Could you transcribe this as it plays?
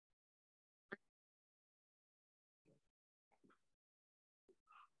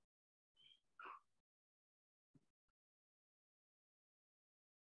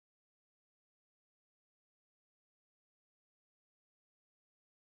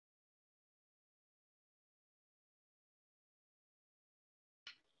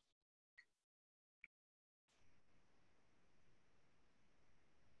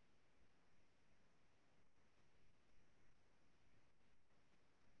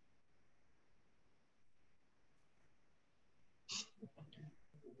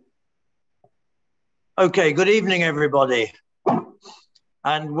Okay, good evening, everybody,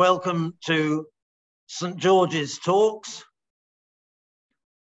 and welcome to St. George's Talks.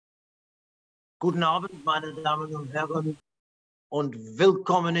 Guten Abend, meine Damen und Herren, und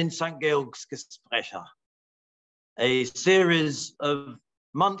willkommen in St. Georg's Gespräche, a series of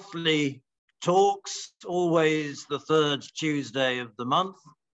monthly talks, always the third Tuesday of the month,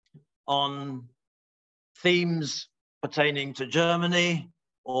 on themes pertaining to Germany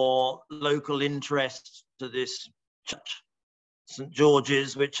or local interest to this church, St.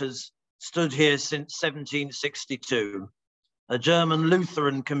 George's, which has stood here since 1762. A German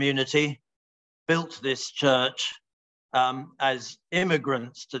Lutheran community built this church as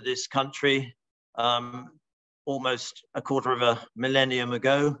immigrants to this country almost a quarter of a millennium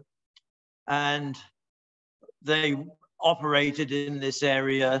ago. And they operated in this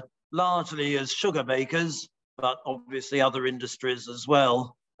area largely as sugar bakers, but obviously other industries as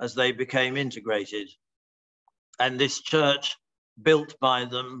well as they became integrated. And this church built by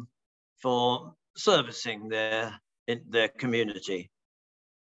them for servicing their community.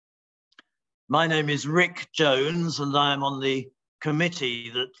 My name is Rick Jones, and I am on the committee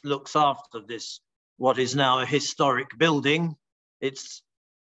that looks after this, what is now a historic building. It's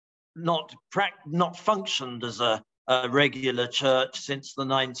not functioned as a regular church since the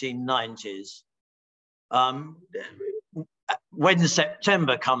 1990s. When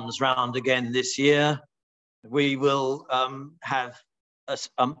September comes round again this year, we will have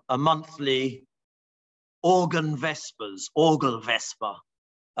a monthly organ vespers, Orgel Vesper,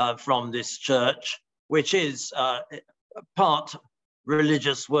 from this church, which is part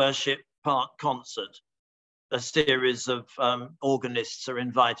religious worship, part concert. A series of organists are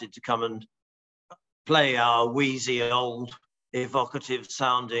invited to come and play our wheezy old evocative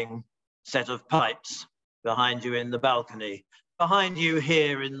sounding set of pipes behind you in the balcony. Behind you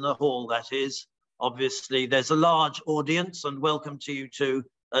here in the hall, that is. Obviously, there's a large audience, and welcome to you two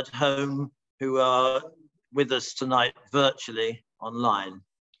at home who are with us tonight virtually online.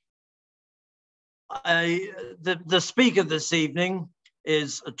 The speaker this evening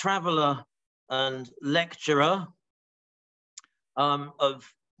is a traveller and lecturer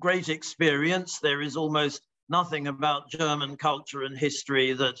of great experience. There is almost nothing about German culture and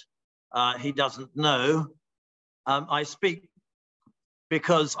history that he doesn't know. I speak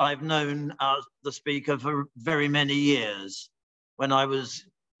because I've known the speaker for very many years. When I was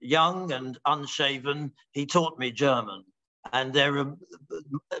young and unshaven, he taught me German. And there are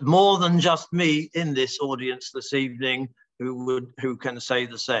more than just me in this audience this evening who can say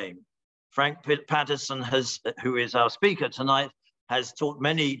the same. Frank Pattison, who is our speaker tonight, has taught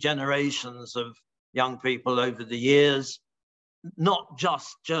many generations of young people over the years, not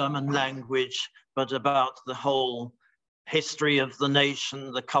just German language, but about the whole history of the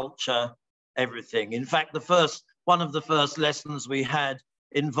nation, the culture, everything. In fact, one of the first lessons we had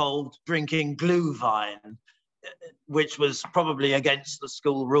involved drinking Glühwein, which was probably against the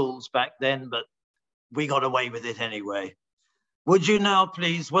school rules back then, but we got away with it anyway. Would you now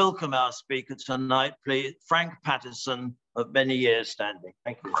please welcome our speaker tonight, please, Frank Pattison, of many years standing.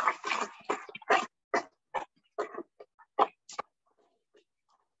 Thank you.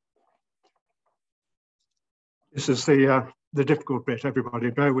 This is the difficult bit,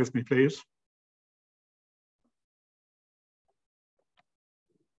 everybody. Bear with me, please.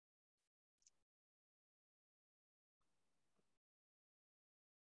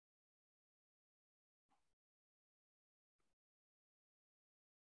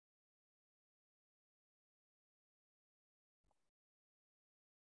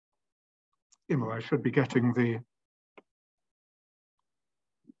 I should be getting the,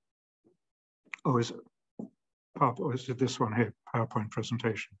 is it this one here, PowerPoint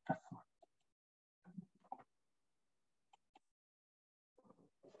presentation?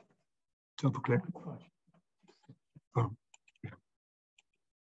 Double click. Oh.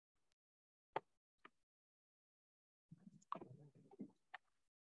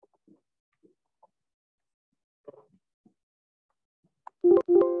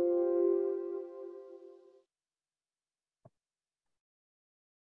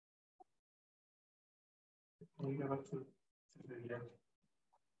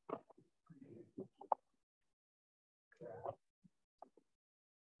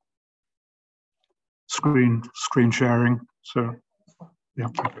 Screen sharing. So yeah.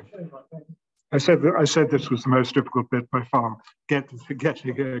 I said this was the most difficult bit by far. Getting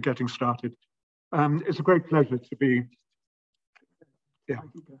started. It's a great pleasure to be. Yeah,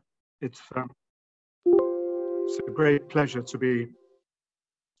 it's a great pleasure to be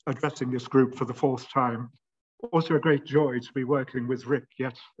addressing this group for the fourth time. Also a great joy to be working with Rick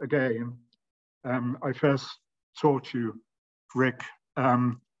yet again I first taught you, Rick,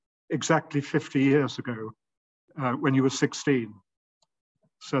 exactly 50 years ago when you were 16.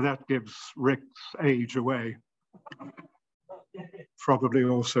 So that gives Rick's age away. Probably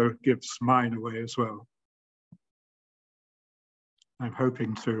also gives mine away as well. I'm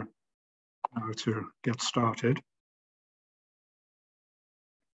hoping to now to get started.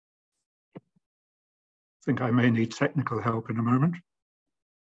 I think I may need technical help in a moment.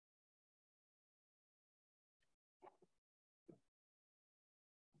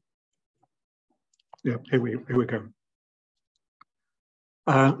 Yeah, here we go.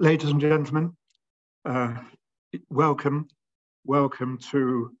 Ladies and gentlemen, welcome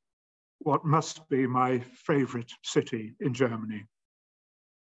to what must be my favorite city in Germany.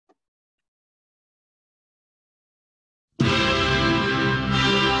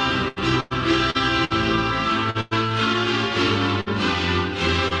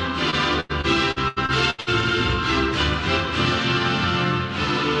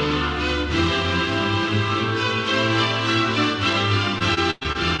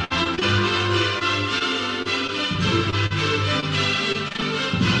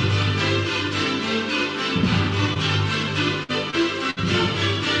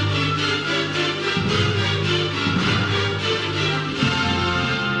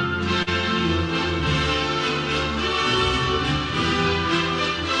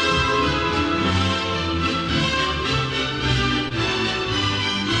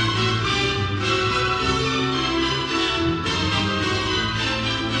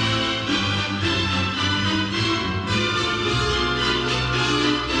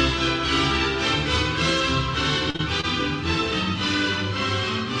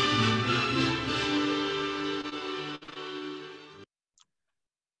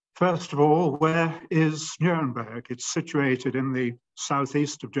 First of all, where is Nuremberg? It's situated in the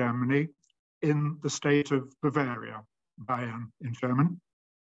southeast of Germany, in the state of Bavaria, Bayern in German.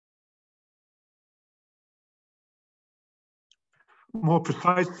 More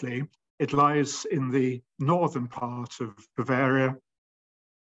precisely, it lies in the northern part of Bavaria,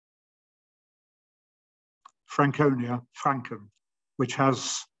 Franconia, Franken, which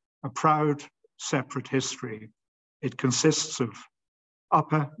has a proud separate history. It consists of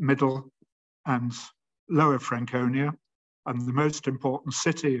Upper, Middle, and Lower Franconia, and the most important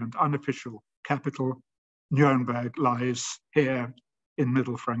city and unofficial capital, Nuremberg, lies here in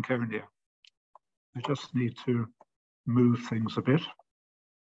Middle Franconia. I just need to move things a bit.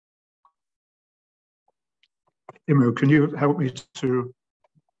 Imo, can you help me to...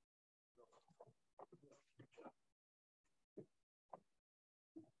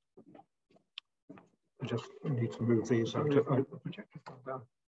 I just need to move these out.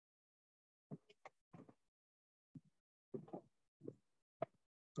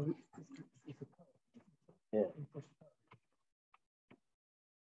 Yeah.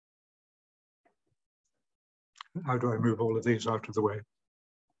 How do I move all of these out of the way?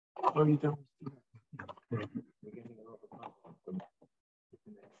 Oh, you don't. Yeah.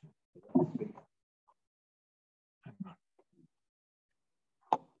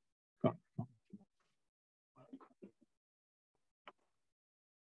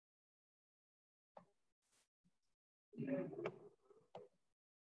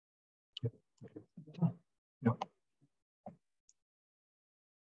 Yeah.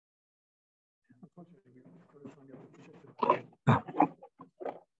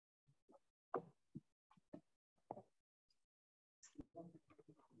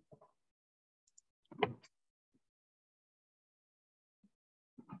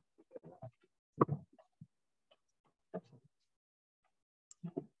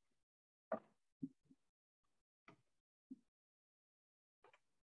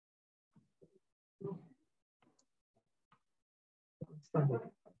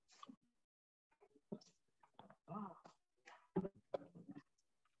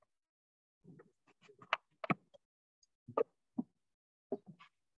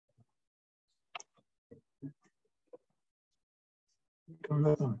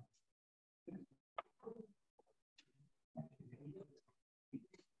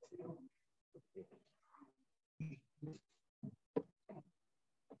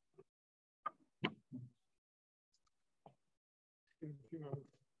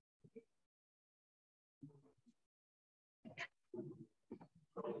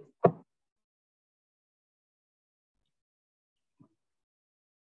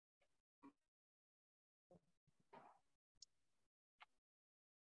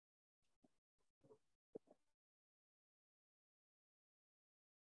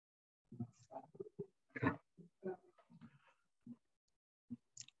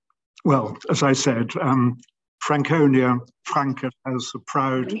 well, as I said, Franconia, Franken has a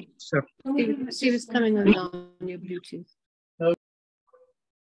proud... She was coming on your Bluetooth.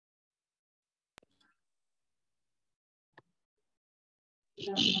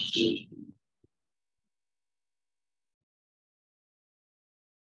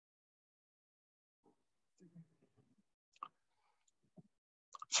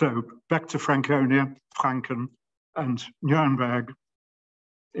 So back to Franconia, Franken, and Nuremberg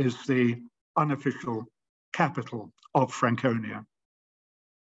is the unofficial capital of Franconia.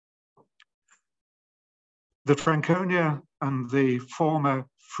 The Franconia and the former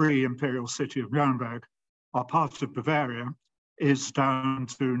free imperial city of Nuremberg are part of Bavaria, is down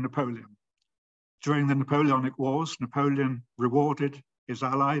to Napoleon. During the Napoleonic Wars, Napoleon rewarded his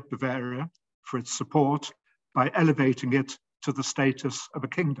ally Bavaria for its support by elevating it to the status of a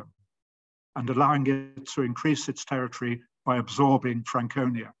kingdom and allowing it to increase its territory by absorbing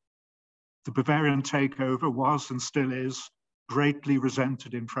Franconia. The Bavarian takeover was and still is greatly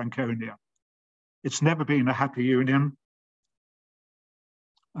resented in Franconia. It's never been a happy union,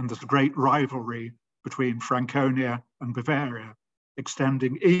 and there's a great rivalry between Franconia and Bavaria,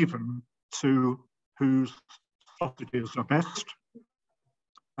 extending even to whose sausages are best,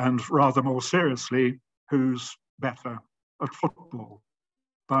 and rather more seriously, who's better at football,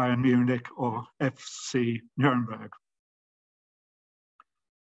 Bayern Munich or FC Nuremberg.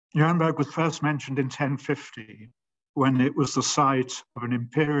 Nuremberg was first mentioned in 1050 when it was the site of an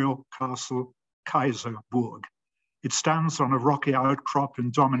imperial castle, Kaiserburg. It stands on a rocky outcrop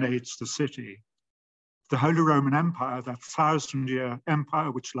and dominates the city. The Holy Roman Empire, that 1,000-year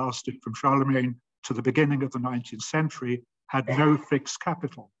empire which lasted from Charlemagne to the beginning of the 19th century, had no fixed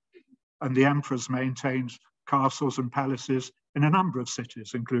capital, and the emperors maintained castles and palaces in a number of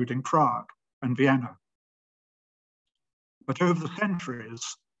cities, including Prague and Vienna. But over the centuries,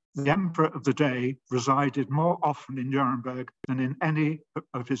 the emperor of the day resided more often in Nuremberg than in any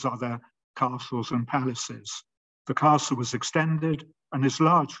of his other castles and palaces. The castle was extended and is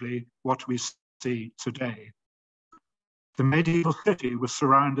largely what we see today. The medieval city was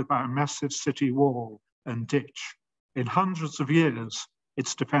surrounded by a massive city wall and ditch. In hundreds of years,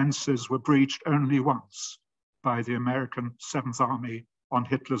 its defenses were breached only once by the American 7th Army on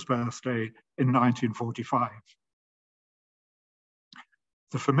Hitler's birthday in 1945.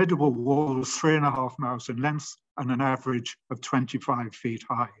 The formidable wall was 3.5 miles in length and an average of 25 feet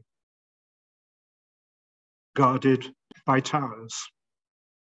high, guarded by towers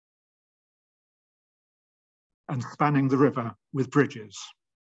and spanning the river with bridges.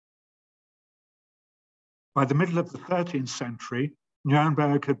 By the middle of the 13th century,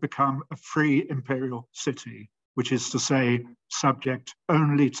 Nuremberg had become a free imperial city, which is to say, subject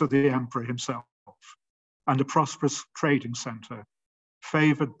only to the emperor himself, and a prosperous trading center,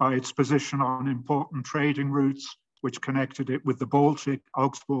 favored by its position on important trading routes, which connected it with the Baltic,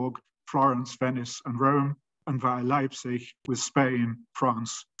 Augsburg, Florence, Venice, and Rome, and via Leipzig with Spain,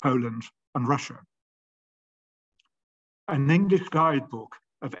 France, Poland, and Russia. An English guidebook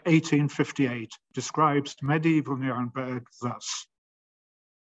of 1858 describes medieval Nuremberg thus: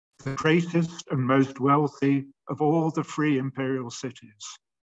 the greatest and most wealthy of all the free imperial cities,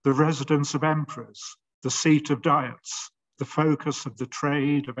 the residence of emperors, the seat of diets, the focus of the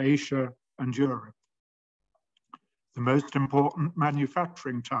trade of Asia and Europe, the most important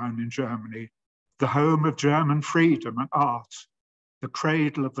manufacturing town in Germany, the home of German freedom and art, the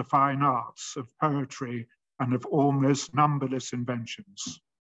cradle of the fine arts, of poetry, and of almost numberless inventions.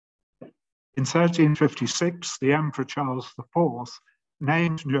 In 1356, the Emperor Charles IV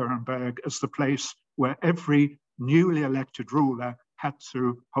named Nuremberg as the place where every newly elected ruler had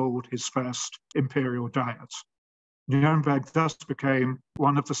to hold his first imperial diet. Nuremberg thus became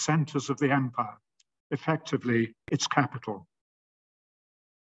one of the centers of the empire, effectively its capital.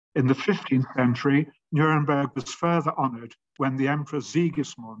 In the 15th century, Nuremberg was further honored when the Emperor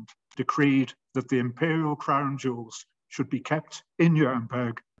Sigismund decreed that the imperial crown jewels should be kept in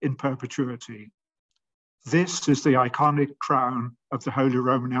Nuremberg in perpetuity. This is the iconic crown of the Holy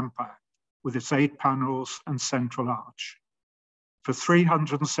Roman Empire, with its 8 panels and central arch. For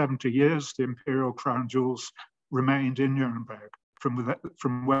 370 years, the imperial crown jewels remained in Nuremberg,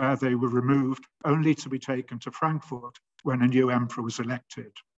 from where they were removed only to be taken to Frankfurt when a new emperor was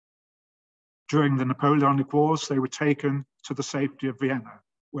elected. During the Napoleonic Wars, they were taken to the safety of Vienna,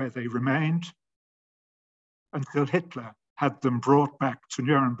 where they remained until Hitler had them brought back to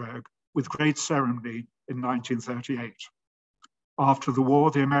Nuremberg with great ceremony in 1938. After the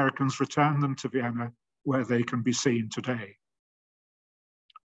war, the Americans returned them to Vienna, where they can be seen today.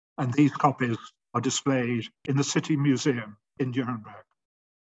 And these copies are displayed in the City Museum in Nuremberg.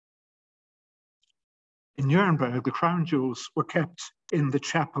 In Nuremberg, the crown jewels were kept in the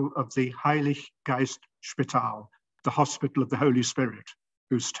chapel of the Heilig Geist Spital, the Hospital of the Holy Spirit,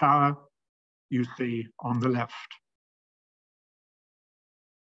 whose tower you see on the left.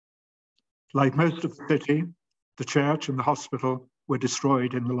 Like most of the city, the church and the hospital were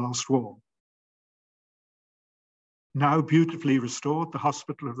destroyed in the last war. Now beautifully restored, the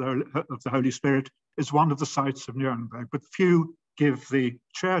Hospital of the Holy Spirit is one of the sites of Nuremberg, but few give the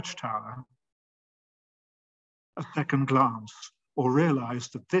church tower a second glance or realize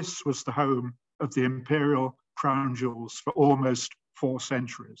that this was the home of the imperial crown jewels for almost 4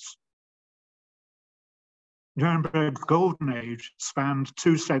 centuries. Nuremberg's golden age spanned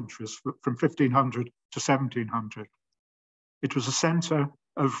 2 centuries, from 1500 to 1700. It was a center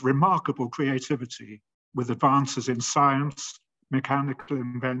of remarkable creativity, with advances in science, mechanical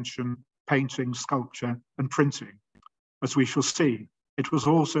invention, painting, sculpture, and printing. As we shall see, it was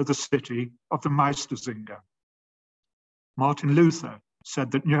also the city of the Meistersinger. Martin Luther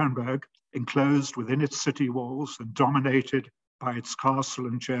said that Nuremberg, enclosed within its city walls and dominated by its castle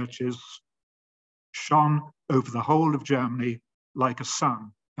and churches, shone over the whole of Germany like a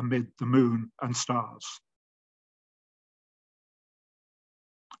sun amid the moon and stars.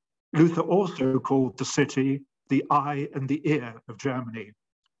 Luther also called the city the eye and the ear of Germany.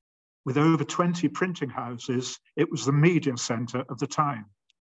 With over 20 printing houses, it was the media center of the time.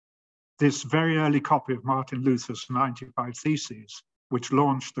 This very early copy of Martin Luther's 95 Theses, which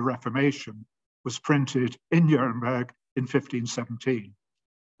launched the Reformation, was printed in Nuremberg in 1517.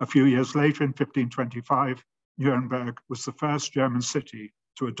 A few years later, in 1525, Nuremberg was the first German city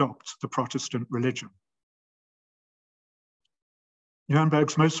to adopt the Protestant religion.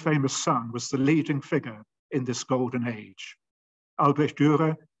 Nuremberg's most famous son was the leading figure in this golden age. Albrecht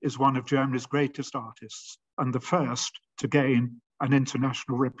Dürer is one of Germany's greatest artists and the first to gain an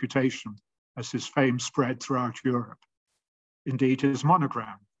international reputation as his fame spread throughout Europe. Indeed, his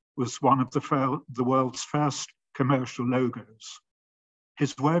monogram was one of the world's first commercial logos.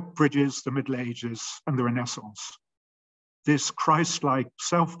 His work bridges the Middle Ages and the Renaissance. This Christ-like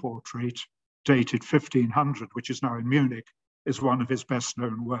self-portrait, dated 1500, which is now in Munich, is one of his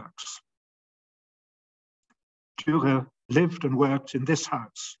best-known works. Dürer lived and worked in this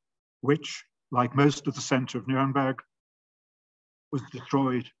house, which, like most of the center of Nuremberg, was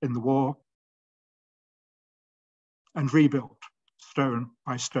destroyed in the war and rebuilt stone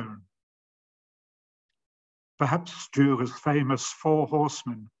by stone. Perhaps Dürer's famous 4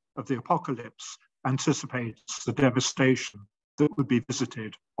 horsemen of the apocalypse anticipates the devastation that would be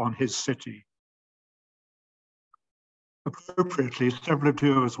visited on his city. Appropriately, several of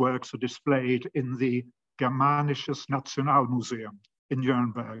Dürer's works are displayed in the Germanisches Nationalmuseum in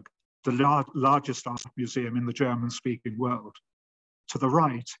Nuremberg, the largest art museum in the German-speaking world. To the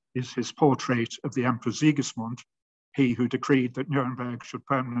right is his portrait of the Emperor Sigismund, he who decreed that Nuremberg should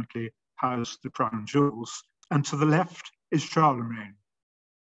permanently house the crown jewels. And to the left is Charlemagne,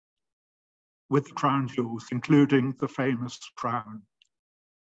 with the crown jewels, including the famous crown.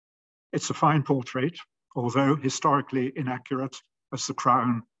 It's a fine portrait, although historically inaccurate, as the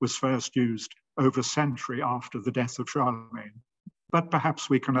crown was first used over a century after the death of Charlemagne. But perhaps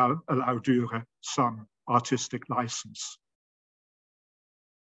we can allow Dürer some artistic license.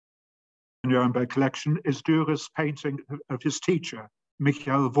 The Nuremberg collection is Dürer's painting of his teacher,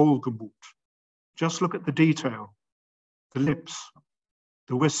 Michael Wohlgemuth. Just look at the detail, the lips,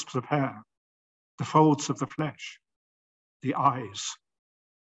 the wisps of hair, the folds of the flesh, the eyes.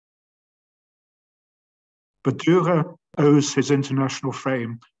 But Dürer owes his international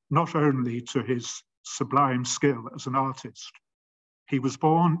fame not only to his sublime skill as an artist. He was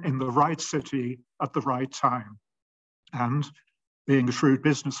born in the right city at the right time, and, being a shrewd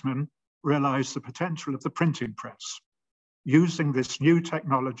businessman, realized the potential of the printing press. Using this new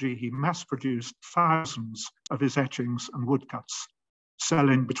technology, he mass-produced thousands of his etchings and woodcuts,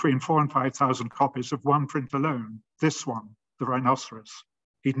 selling between 4,000 and 5,000 copies of one print alone, this one, the rhinoceros.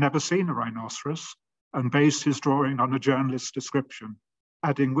 He'd never seen a rhinoceros and based his drawing on a journalist's description,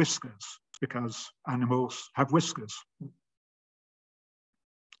 adding whiskers, because animals have whiskers.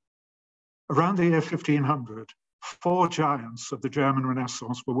 Around the year 1500, 4 giants of the German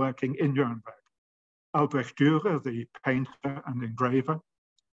Renaissance were working in Nuremberg. Albrecht Dürer, the painter and engraver,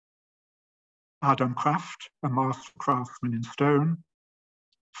 Adam Kraft, a master craftsman in stone,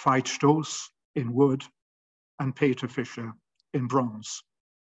 Veit Stoß in wood, and Peter Fischer in bronze.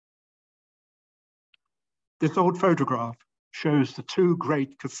 This old photograph shows the 2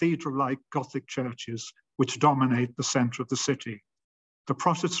 great cathedral-like Gothic churches which dominate the center of the city, the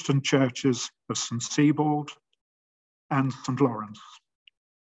Protestant churches of St. Sebald and St. Lawrence.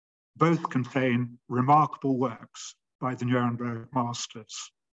 Both contain remarkable works by the Nuremberg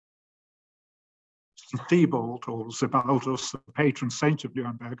masters. St. Theobald, or Zebaldus, the patron saint of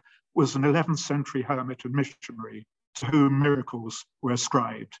Nuremberg, was an 11th century hermit and missionary to whom miracles were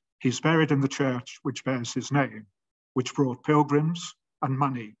ascribed. He's buried in the church which bears his name, which brought pilgrims and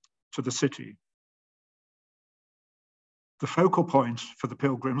money to the city. The focal point for the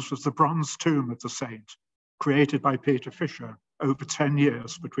pilgrims was the bronze tomb of the saint, created by Peter Fischer over 10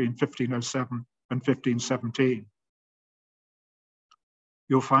 years between 1507 and 1517.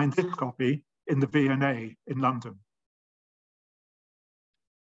 You'll find this copy in the V&A in London.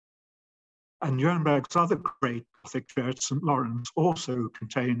 And Nuremberg's other great Gothic church, St. Lawrence, also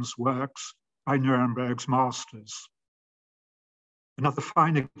contains works by Nuremberg's masters. Another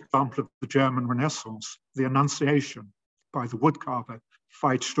fine example of the German Renaissance, the Annunciation by the woodcarver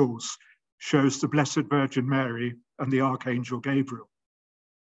Veit Stoß, shows the Blessed Virgin Mary and the Archangel Gabriel.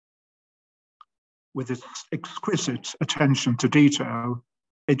 With its exquisite attention to detail,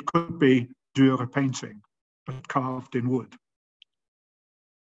 it could be Dürer painting, but carved in wood.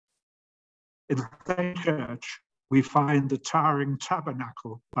 In the same church, we find the towering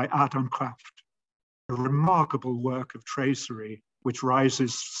tabernacle by Adam Kraft, a remarkable work of tracery which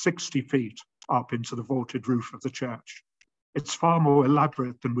rises 60 feet up into the vaulted roof of the church. It's far more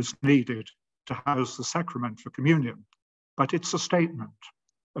elaborate than was needed to house the sacrament for communion, but it's a statement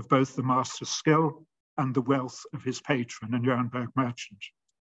of both the master's skill and the wealth of his patron, a Nuremberg merchant.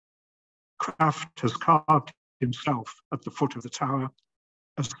 Kraft has carved himself at the foot of the tower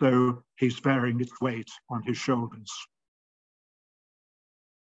as though he's bearing its weight on his shoulders.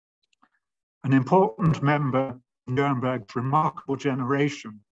 An important member of Nuremberg's remarkable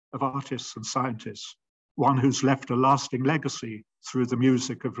generation of artists and scientists, one who's left a lasting legacy through the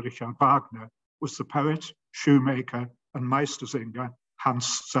music of Richard Wagner, was the poet, shoemaker, and Meistersinger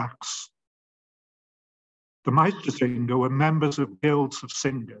Hans Sachs. The Meistersinger were members of guilds of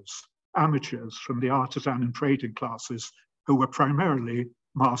singers, amateurs from the artisan and trading classes who were primarily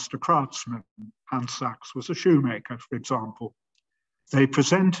master craftsmen. Hans Sachs was a shoemaker, for example. They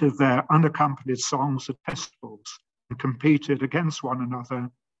presented their unaccompanied songs at festivals and competed against one another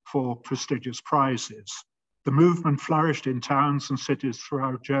for prestigious prizes. The movement flourished in towns and cities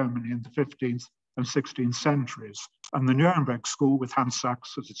throughout Germany in the 15th and 16th centuries, and the Nuremberg school, with Hans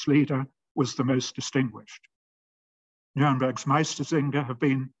Sachs as its leader, was the most distinguished. Nuremberg's Meistersinger have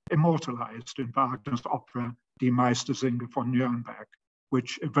been immortalized in Wagner's opera Die Meistersinger von Nuremberg,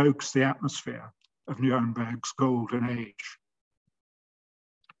 which evokes the atmosphere of Nuremberg's golden age.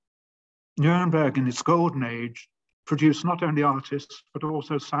 Nuremberg in its golden age produced not only artists, but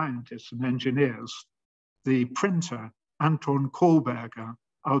also scientists and engineers. The printer, Anton Kohlberger,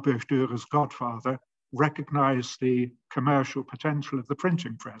 Albrecht Dürer's godfather, recognized the commercial potential of the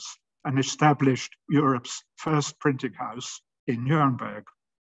printing press and established Europe's first printing house in Nuremberg.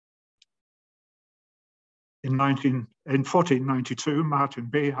 In 1492, Martin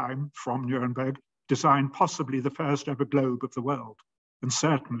Beheim from Nuremberg designed possibly the first ever globe of the world, and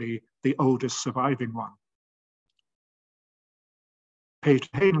certainly the oldest surviving one. Peter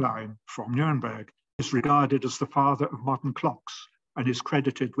Heinlein from Nuremberg is regarded as the father of modern clocks and is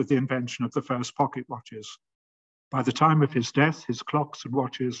credited with the invention of the first pocket watches. By the time of his death, his clocks and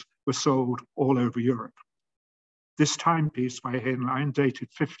watches were sold all over Europe. This timepiece by Heinlein, dated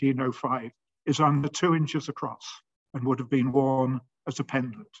 1505, is under 2 inches across and would have been worn as a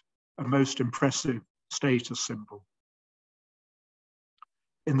pendant, a most impressive status symbol.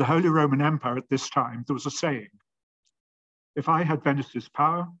 In the Holy Roman Empire at this time, there was a saying: if I had Venice's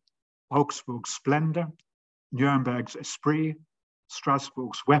power, Augsburg's splendor, Nuremberg's esprit,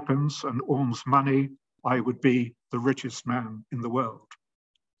 Strasbourg's weapons, and Ulm's money, I would be the richest man in the world.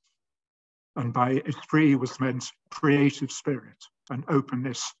 And by esprit was meant creative spirit and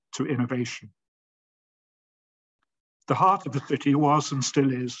openness to innovation. The heart of the city was and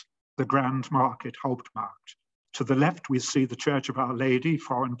still is the Grand Market, Hauptmarkt. To the left, we see the Church of Our Lady,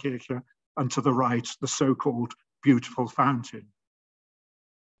 Frauenkirche, and to the right, the so-called Beautiful Fountain.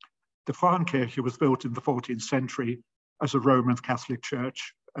 The Frauenkirche was built in the 14th century as a Roman Catholic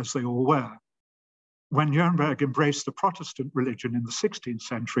church, as they all were. When Nuremberg embraced the Protestant religion in the 16th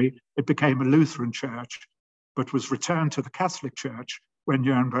century, it became a Lutheran church, but was returned to the Catholic Church when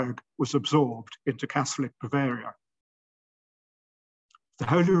Nuremberg was absorbed into Catholic Bavaria. The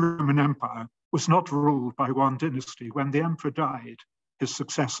Holy Roman Empire was not ruled by one dynasty. When the emperor died, his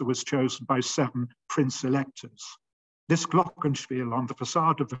successor was chosen by 7 prince-electors. This glockenspiel on the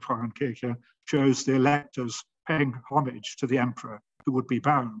facade of the Frauenkirche shows the electors paying homage to the emperor, who would be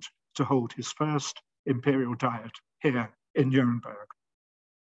bound to hold his first imperial diet here in Nuremberg.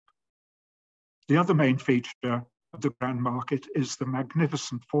 The other main feature of the Grand Market is the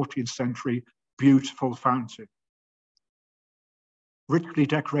magnificent 14th century beautiful fountain. Richly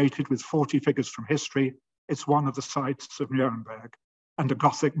decorated with 40 figures from history, it's one of the sights of Nuremberg and a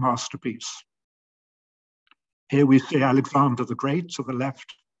Gothic masterpiece. Here we see Alexander the Great to the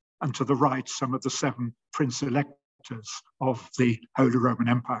left, and to the right, some of the 7 prince-electors of the Holy Roman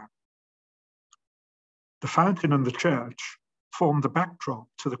Empire. The fountain and the church form the backdrop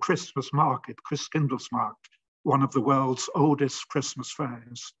to the Christmas market, Christkindlesmarkt, one of the world's oldest Christmas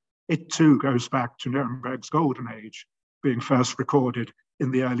fairs. It too goes back to Nuremberg's golden age, being first recorded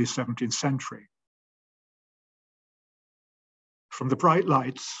in the early 17th century. From the bright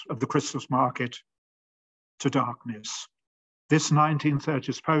lights of the Christmas market to darkness, this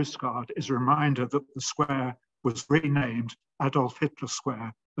 1930s postcard is a reminder that the square was renamed Adolf Hitler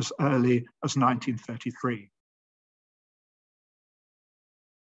Square as early as 1933.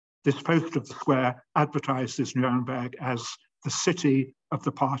 This poster of the square advertises Nuremberg as the city of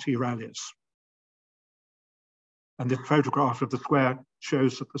the party rallies. And this photograph of the square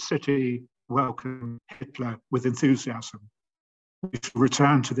shows that the city welcomed Hitler with enthusiasm. We shall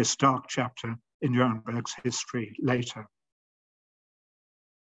return to this dark chapter in Nuremberg's history later.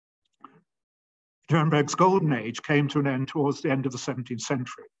 Nuremberg's golden age came to an end towards the end of the 17th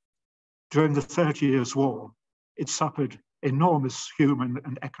century. During the 30 Years' War, it suffered enormous human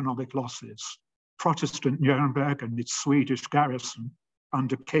and economic losses. Protestant Nuremberg and its Swedish garrison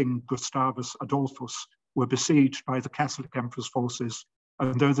under King Gustavus Adolphus were besieged by the Catholic Emperor's forces,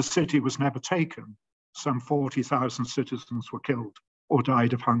 and though the city was never taken, some 40,000 citizens were killed or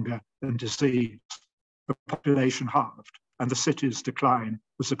died of hunger and disease. The population halved, and the city's decline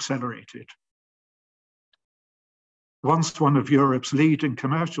was accelerated. Once one of Europe's leading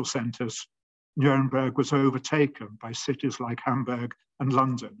commercial centres, Nuremberg was overtaken by cities like Hamburg and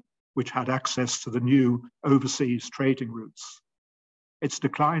London, which had access to the new overseas trading routes. Its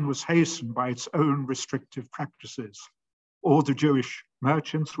decline was hastened by its own restrictive practices. All the Jewish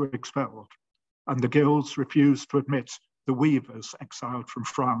merchants were expelled, and the guilds refused to admit the weavers exiled from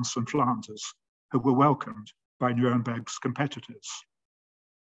France and Flanders, who were welcomed by Nuremberg's competitors.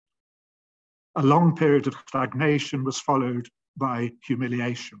 A long period of stagnation was followed by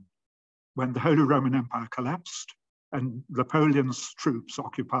humiliation. When the Holy Roman Empire collapsed and Napoleon's troops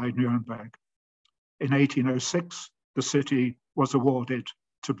occupied Nuremberg. In 1806, the city was awarded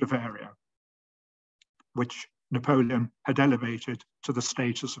to Bavaria, which Napoleon had elevated to the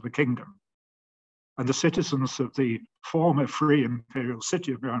status of a kingdom. And the citizens of the former free imperial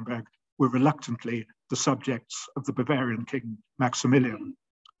city of Nuremberg were reluctantly the subjects of the Bavarian king, Maximilian.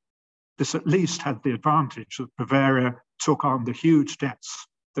 This at least had the advantage that Bavaria took on the huge debts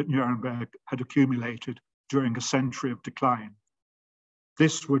that Nuremberg had accumulated during a century of decline.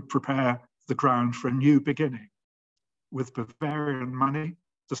 This would prepare the ground for a new beginning. With Bavarian money,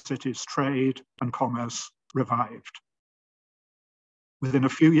 the city's trade and commerce revived. Within a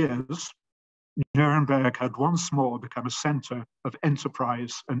few years, Nuremberg had once more become a center of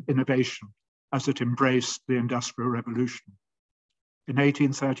enterprise and innovation as it embraced the Industrial Revolution. In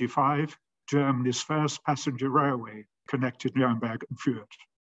 1835, Germany's first passenger railway connected Nuremberg and Fürth.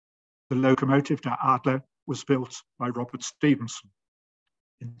 The locomotive Der Adler was built by Robert Stephenson.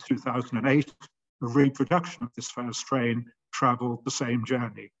 In 2008, a reproduction of this first train traveled the same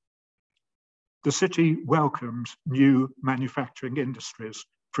journey. The city welcomed new manufacturing industries.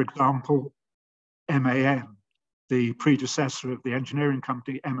 For example, MAN, the predecessor of the engineering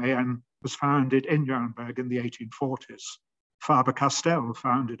company MAN, was founded in Nuremberg in the 1840s. Faber-Castell,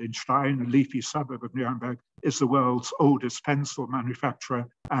 founded in Stein, a leafy suburb of Nuremberg, is the world's oldest pencil manufacturer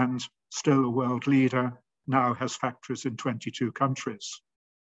and still a world leader, now has factories in 22 countries.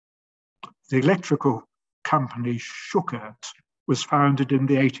 The electrical company Schuckert was founded in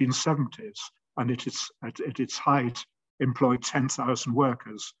the 1870s, and at its height employed 10,000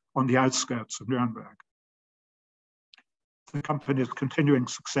 workers on the outskirts of Nuremberg. The company's continuing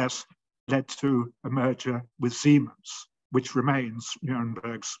success led to a merger with Siemens, which remains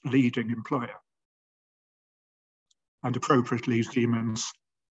Nuremberg's leading employer. And appropriately, Siemens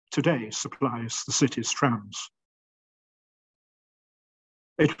today supplies the city's trams.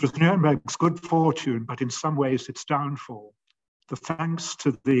 It was Nuremberg's good fortune, but in some ways its downfall, that thanks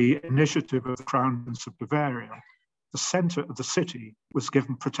to the initiative of the Crown Prince of Bavaria, the center of the city was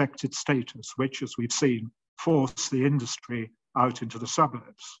given protected status, which, as we've seen, forced the industry out into the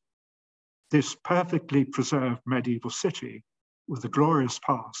suburbs. This perfectly preserved medieval city, with a glorious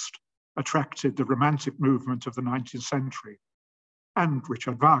past, attracted the Romantic movement of the 19th century, and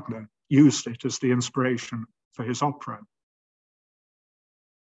Richard Wagner used it as the inspiration for his opera.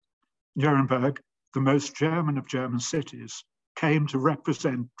 Nuremberg, the most German of German cities, came to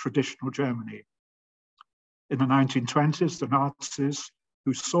represent traditional Germany. In the 1920s, the Nazis,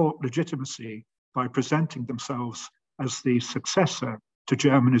 who sought legitimacy by presenting themselves as the successor to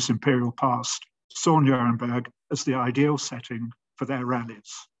Germany's imperial past, saw Nuremberg as the ideal setting for their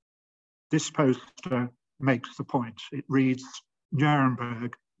rallies. This poster makes the point. It reads,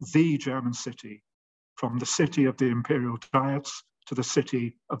 Nuremberg, the German city, from the city of the imperial diets to the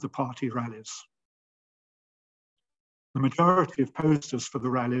city of the party rallies. The majority of posters for the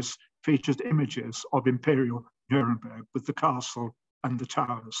rallies featured images of imperial Nuremberg with the castle and the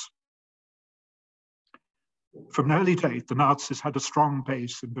towers. From an early date, the Nazis had a strong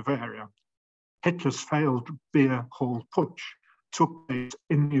base in Bavaria. Hitler's failed beer hall putsch took place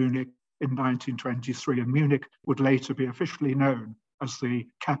in Munich in 1923, and Munich would later be officially known as the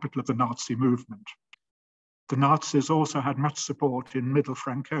capital of the Nazi movement. The Nazis also had much support in Middle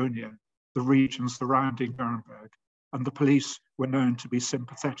Franconia, the region surrounding Nuremberg, and the police were known to be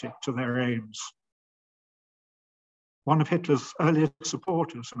sympathetic to their aims. One of Hitler's earliest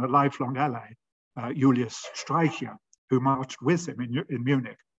supporters and a lifelong ally, Julius Streicher, who marched with him in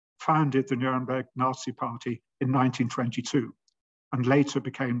Munich, founded the Nuremberg Nazi Party in 1922 and later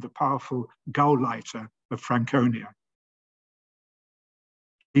became the powerful Gauleiter of Franconia.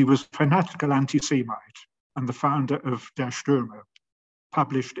 He was a fanatical anti-Semite and the founder of Der Stürmer,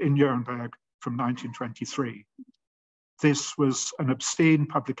 published in Nuremberg from 1923. This was an obscene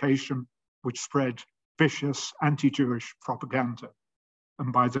publication which spread vicious anti-Jewish propaganda,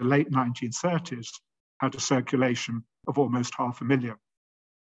 and by the late 1930s had a circulation of almost 500,000.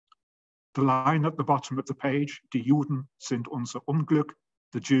 The line at the bottom of the page, Die Juden sind unser Unglück,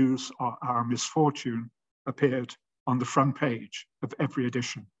 the Jews are our misfortune, appeared on the front page of every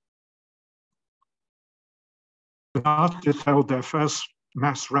edition. The Nazis held their first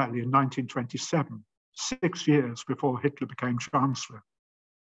mass rally in 1927, 6 years before Hitler became Chancellor.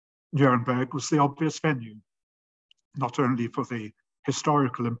 Nuremberg was the obvious venue, not only for the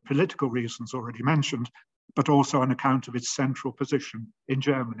historical and political reasons already mentioned, but also on account of its central position in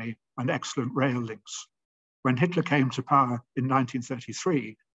Germany and excellent rail links. When Hitler came to power in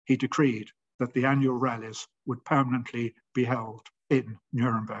 1933, he decreed that the annual rallies would permanently be held in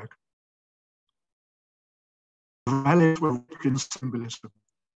Nuremberg. The rallies were rich in symbolism.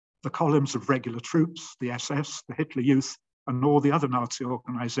 The columns of regular troops, the SS, the Hitler Youth, and all the other Nazi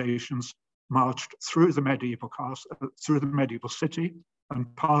organizations marched through the medieval city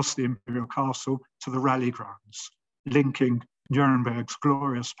and past the imperial castle to the rally grounds, linking Nuremberg's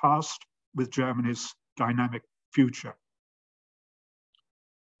glorious past with Germany's dynamic future.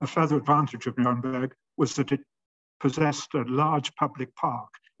 A further advantage of Nuremberg was that it possessed a large public park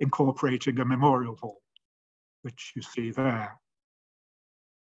incorporating a memorial hall, which you see there.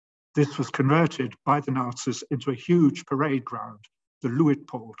 This was converted by the Nazis into a huge parade ground, the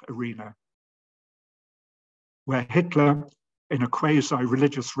Luitpold Arena, where Hitler, in a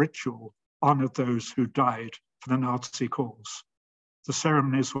quasi-religious ritual, honored those who died for the Nazi cause. The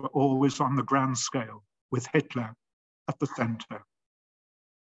ceremonies were always on the grand scale, with Hitler at the center.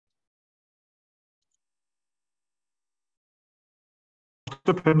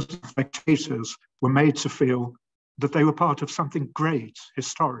 Participants and spectators were made to feel that they were part of something great,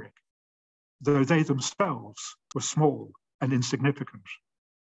 historic, though they themselves were small and insignificant.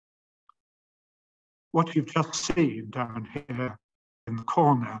 What you've just seen down here in the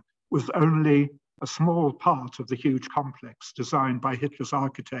corner was only a small part of the huge complex designed by Hitler's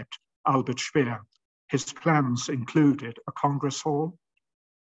architect, Albert Speer. His plans included a Congress hall,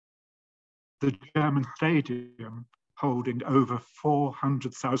 the German stadium holding over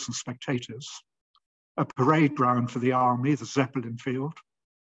 400,000 spectators, a parade ground for the army, the Zeppelin field,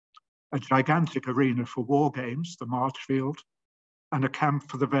 a gigantic arena for war games, the March field, and a camp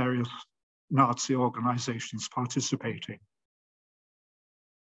for the various Nazi organizations participating.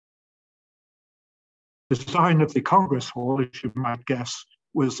 The design of the Congress Hall, as you might guess,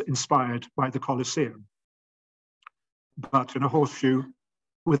 was inspired by the Colosseum, but in a horseshoe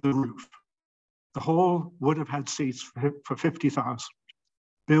with a roof. The hall would have had seats for 50,000.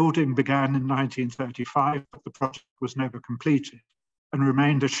 Building began in 1935, but the project was never completed and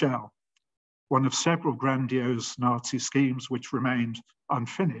remained a shell, one of several grandiose Nazi schemes which remained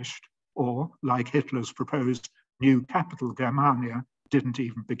unfinished, or, like Hitler's proposed new capital, Germania, didn't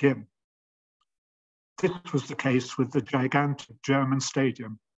even begin. This was the case with the gigantic German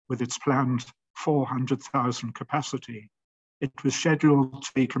stadium with its planned 400,000 capacity. It was scheduled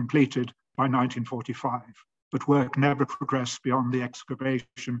to be completed by 1945, but work never progressed beyond the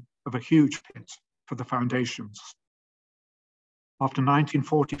excavation of a huge pit for the foundations. After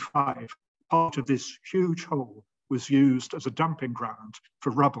 1945, part of this huge hole was used as a dumping ground for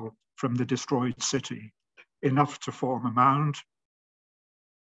rubble from the destroyed city, enough to form a mound,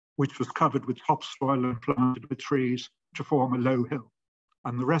 which was covered with topsoil and planted with trees to form a low hill,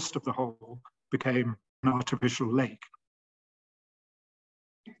 and the rest of the hole became an artificial lake.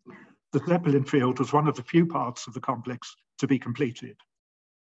 The Zeppelin field was one of the few parts of the complex to be completed.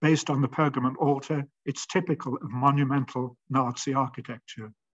 Based on the Pergamon altar, it's typical of monumental Nazi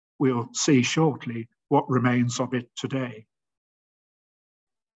architecture. We'll see shortly what remains of it today.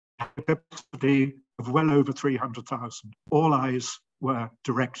 A capacity of well over 300,000. All eyes were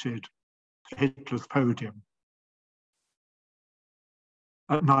directed to Hitler's podium.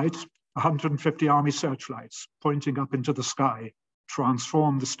 At night, 150 army searchlights pointing up into the sky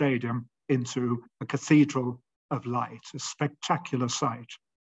transformed the stadium into a cathedral of light, a spectacular sight.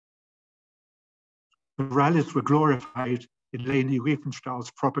 The rallies were glorified in Leni Riefenstahl's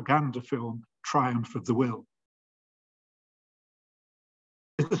propaganda film, Triumph of the Will.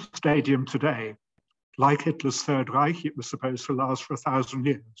 In the stadium today, like Hitler's Third Reich, it was supposed to last for 1,000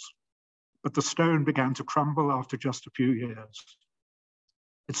 years, but the stone began to crumble after just a few years.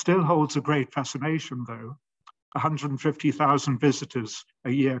 It still holds a great fascination, though. 150,000 visitors a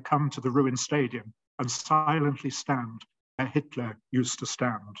year come to the ruined stadium and silently stand where Hitler used to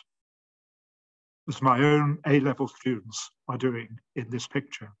stand, as my own A-level students are doing in this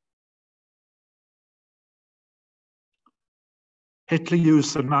picture. Hitler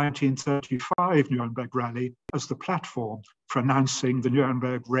used the 1935 Nuremberg Rally as the platform for announcing the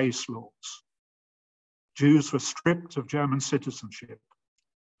Nuremberg race laws. Jews were stripped of German citizenship,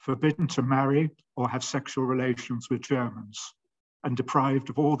 forbidden to marry or have sexual relations with Germans, and deprived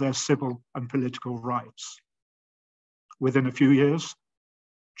of all their civil and political rights. Within a few years,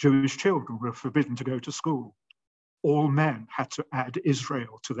 Jewish children were forbidden to go to school. All men had to add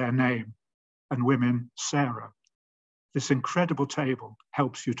Israel to their name, and women, Sarah. This incredible table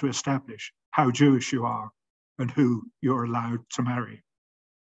helps you to establish how Jewish you are and who you're allowed to marry.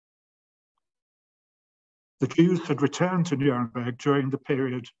 The Jews had returned to Nuremberg during the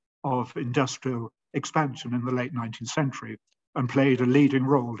period of industrial expansion in the late 19th century and played a leading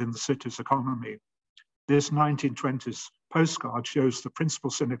role in the city's economy. This 1920s postcard shows the principal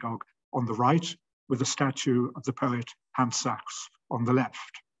synagogue on the right with a statue of the poet Hans Sachs on the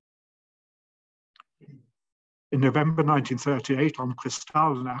left. In November 1938, on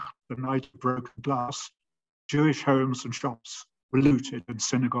Kristallnacht, the night of broken glass, Jewish homes and shops were looted and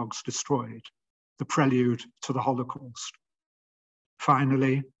synagogues destroyed, the prelude to the Holocaust.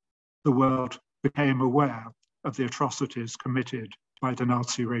 Finally, the world became aware of the atrocities committed by the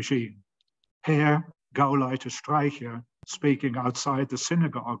Nazi regime. Here, Gauleiter Streicher, speaking outside the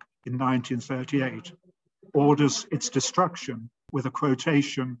synagogue in 1938, orders its destruction with a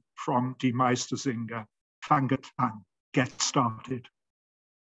quotation from Die Meistersinger, Fanget an, get started.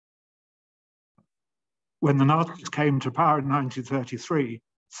 When the Nazis came to power in 1933,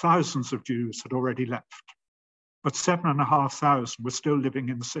 thousands of Jews had already left, but 7,500 were still living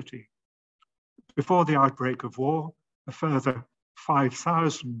in the city. Before the outbreak of war, a further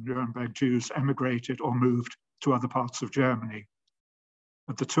 5,000 Nuremberg Jews emigrated or moved to other parts of Germany.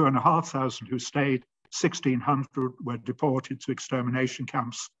 Of the 2,500 who stayed, 1,600 were deported to extermination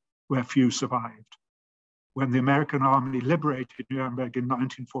camps where few survived. When the American army liberated Nuremberg in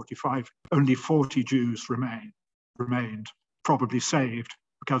 1945, only 40 Jews remained, probably saved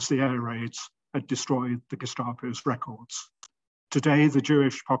because the air raids had destroyed the Gestapo's records. Today, the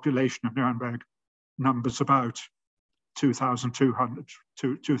Jewish population of Nuremberg numbers about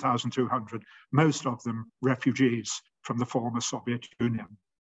 2,200, most of them refugees from the former Soviet Union.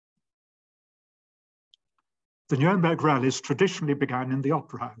 The Nuremberg rallies traditionally began in the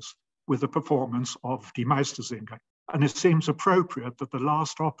Opera House with a performance of Die Meistersinger, and it seems appropriate that the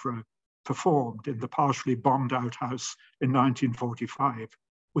last opera performed in the partially bombed out house in 1945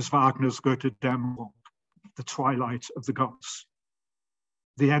 was Wagner's Götterdämmerung, the twilight of the gods.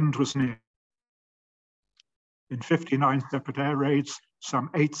 The end was near. In 59 separate air raids, some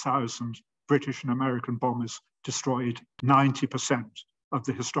 8,000 British and American bombers destroyed 90% of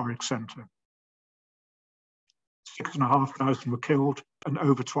the historic center. 6,500 were killed and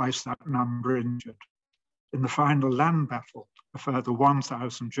over twice that number injured. In the final land battle, a further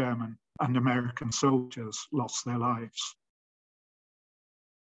 1,000 German and American soldiers lost their lives.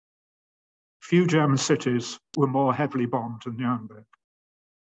 Few German cities were more heavily bombed than Nuremberg.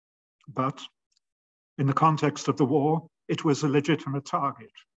 But in the context of the war, it was a legitimate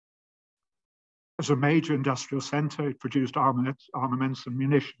target. As a major industrial center, it produced armaments and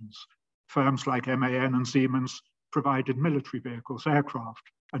munitions. Firms like MAN and Siemens provided military vehicles, aircraft,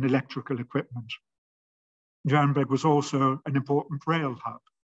 and electrical equipment. Nuremberg was also an important rail hub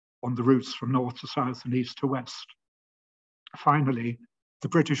on the routes from north to south and east to west. Finally, the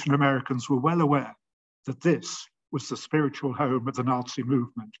British and Americans were well aware that this was the spiritual home of the Nazi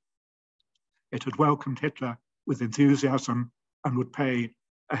movement. It had welcomed Hitler with enthusiasm and would pay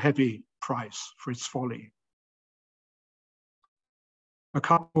a heavy price for its folly. A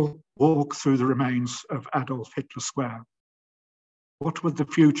couple walk through the remains of Adolf Hitler Square. What would the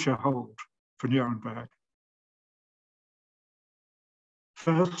future hold for Nuremberg?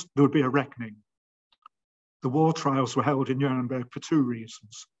 First, there would be a reckoning. The war trials were held in Nuremberg for two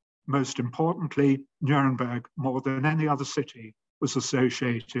reasons. Most importantly, Nuremberg, more than any other city, was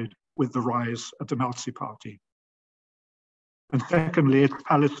associated with the rise of the Nazi Party. And secondly, its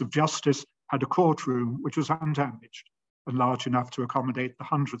Palace of Justice had a courtroom which was undamaged and large enough to accommodate the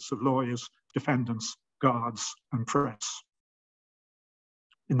hundreds of lawyers, defendants, guards, and press.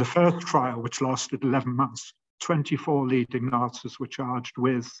 In the first trial, which lasted 11 months, 24 leading Nazis were charged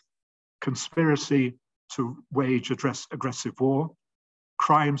with conspiracy to wage aggressive war,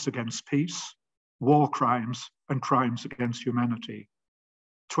 crimes against peace, war crimes, and crimes against humanity.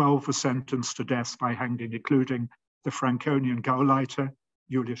 12 were sentenced to death by hanging, including the Franconian Gauleiter,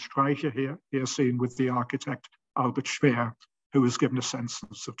 Julius Streicher here seen with the architect Albert Speer, who was given a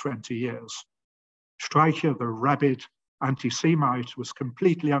sentence of 20 years. Streicher, the rabid anti-Semite, was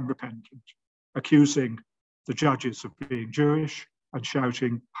completely unrepentant, accusing the judges of being Jewish and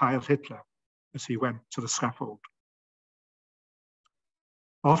shouting Heil Hitler as he went to the scaffold.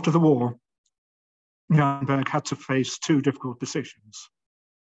 After the war, Nuremberg had to face two difficult decisions: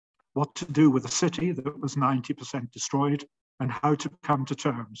 what to do with a city that was 90% destroyed, and how to come to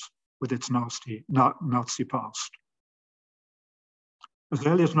terms with its Nazi past. As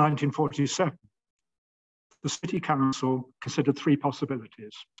early as 1947, the city council considered three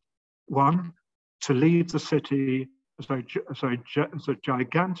possibilities. One, to leave the city as a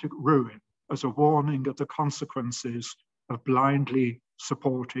gigantic ruin, as a warning of the consequences of blindly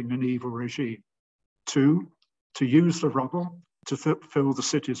supporting an evil regime. Two, to use the rubble to fill the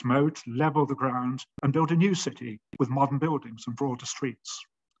city's moat, level the ground, and build a new city with modern buildings and broader streets.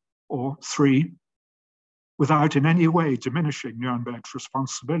 Or three, without in any way diminishing Nuremberg's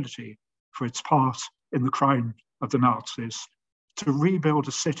responsibility for its part in the crime of the Nazis, to rebuild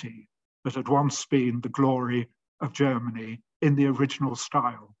a city that had once been the glory of Germany in the original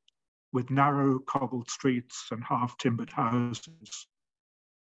style, with narrow cobbled streets and half-timbered houses.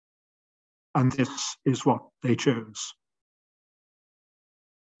 And this is what they chose.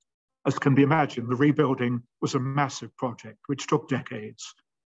 As can be imagined, the rebuilding was a massive project which took decades.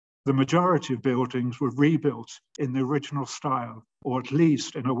 The majority of buildings were rebuilt in the original style, or at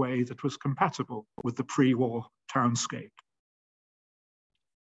least in a way that was compatible with the pre-war townscape.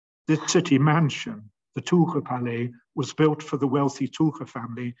 This city mansion, the Tucher Palais, was built for the wealthy Tucher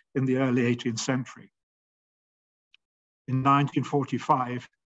family in the early 18th century. In 1945,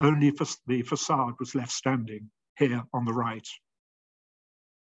 only the facade was left standing, here on the right.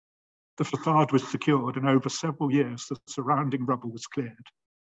 The facade was secured, and over several years, the surrounding rubble was cleared.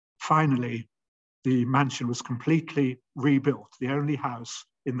 Finally, the mansion was completely rebuilt, the only house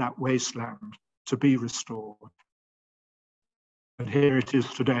in that wasteland to be restored. And here it is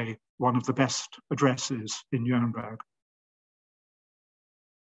today, one of the best addresses in Nuremberg.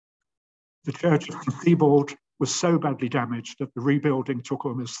 The church of St. Theobald was so badly damaged that the rebuilding took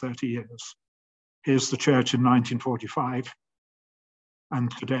almost 30 years. Here's the church in 1945 and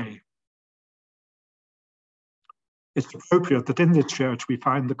today. It's appropriate that in this church we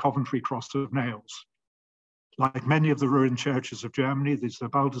find the Coventry cross of nails. Like many of the ruined churches of Germany, the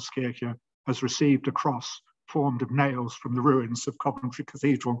Waldeskirche has received a cross formed of nails from the ruins of Coventry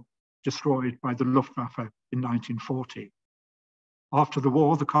Cathedral, destroyed by the Luftwaffe in 1940. After the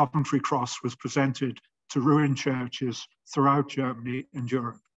war, the Coventry cross was presented to ruined churches throughout Germany and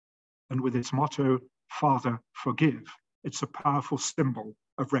Europe. And with its motto, Father, forgive, it's a powerful symbol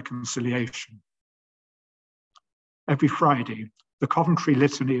of reconciliation. Every Friday, the Coventry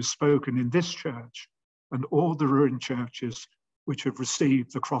Litany is spoken in this church and all the ruined churches which have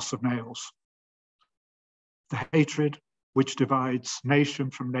received the cross of nails. The hatred which divides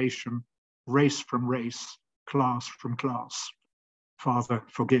nation from nation, race from race, class from class. Father,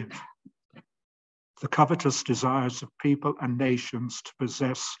 forgive. The covetous desires of people and nations to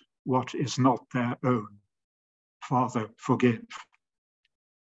possess what is not their own. Father, forgive.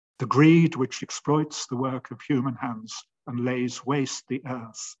 The greed which exploits the work of human hands and lays waste the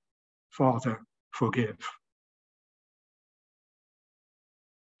earth. Father, forgive.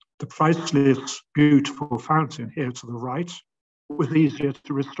 The priceless, beautiful fountain here to the right was easier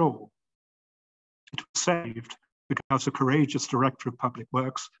to restore. It was saved because a courageous director of public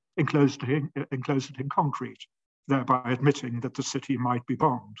works enclosed it in concrete, thereby admitting that the city might be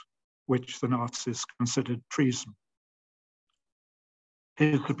bombed, which the Nazis considered treason.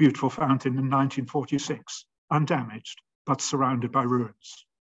 Here's the beautiful fountain in 1946, undamaged, but surrounded by ruins.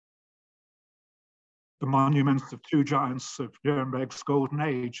 The monuments of two giants of Nuremberg's golden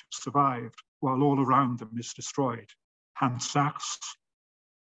age survived, while all around them is destroyed. Hans Sachs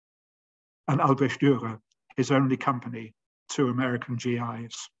and Albrecht Dürer, his only company, two American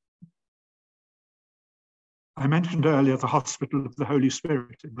GIs. I mentioned earlier the Hospital of the Holy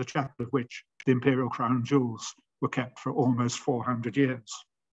Spirit, in the chapel of which the Imperial Crown Jewels were kept for almost 400 years.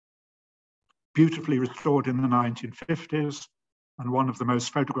 Beautifully restored in the 1950s, and one of the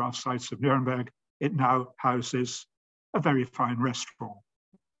most photographed sites of Nuremberg, it now houses a very fine restaurant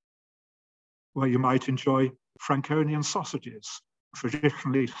where you might enjoy Franconian sausages,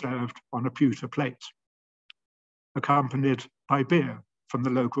 traditionally served on a pewter plate, accompanied by beer from the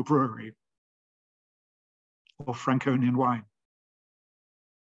local brewery, or Franconian wine.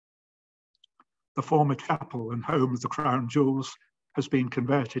 The former chapel and home of the Crown Jewels has been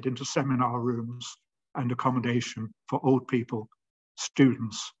converted into seminar rooms and accommodation for old people,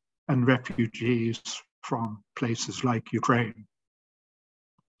 students, and refugees from places like Ukraine.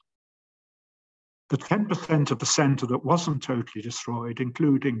 The 10% of the centre that wasn't totally destroyed,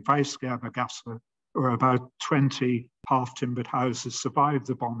 including Weisgerbergasse, or about 20 half-timbered houses, survived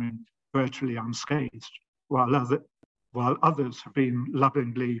the bombing virtually unscathed, while others have been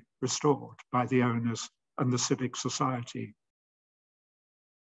lovingly restored by the owners and the civic society.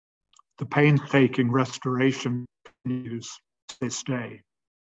 The painstaking restoration continues to this day.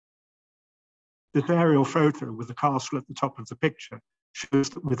 This aerial photo with the castle at the top of the picture shows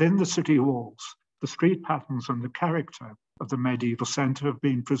that within the city walls, the street patterns and the character of the medieval centre have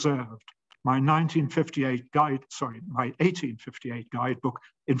been preserved. My 1858 guidebook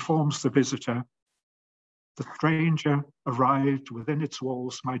informs the visitor the stranger arrived within its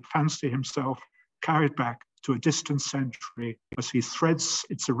walls might fancy himself carried back to a distant century as he threads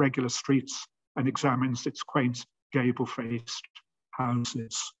its irregular streets and examines its quaint gable-faced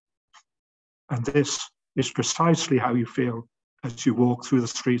houses. And this is precisely how you feel as you walk through the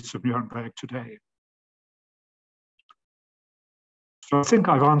streets of Nuremberg today. So I think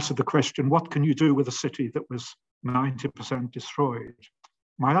I've answered the question, what can you do with a city that was 90% destroyed?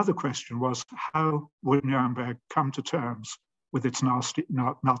 My other question was, how would Nuremberg come to terms with its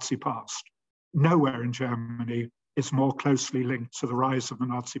Nazi past? Nowhere in Germany is more closely linked to the rise of the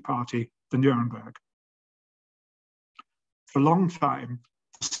Nazi Party than Nuremberg. For a long time,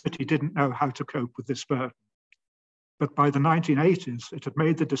 the city didn't know how to cope with this burden. But by the 1980s, it had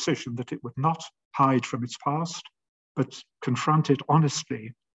made the decision that it would not hide from its past, but confront it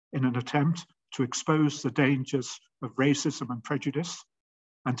honestly in an attempt to expose the dangers of racism and prejudice,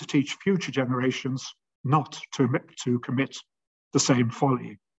 and to teach future generations not to commit the same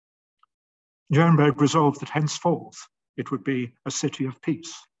folly. Nuremberg resolved that henceforth it would be a city of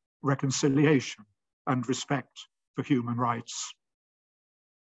peace, reconciliation, and respect for human rights.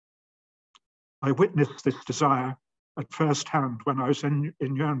 I witnessed this desire at first hand when I was in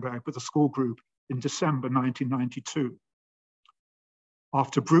Nuremberg with a school group in December 1992.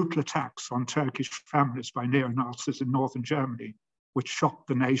 After brutal attacks on Turkish families by neo-Nazis in northern Germany, which shocked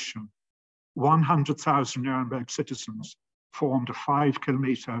the nation, 100,000 Nuremberg citizens formed a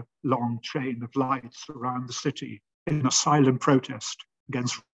 5-kilometer long chain of lights around the city in a silent protest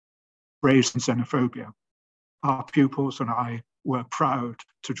against race and xenophobia. Our pupils and I were proud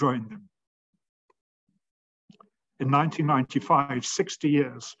to join them. In 1995, 60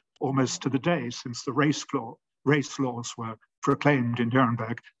 years, almost to the day since the race laws were proclaimed in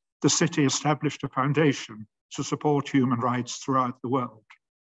Nuremberg, the city established a foundation to support human rights throughout the world.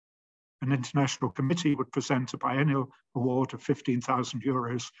 An international committee would present a biennial award of 15,000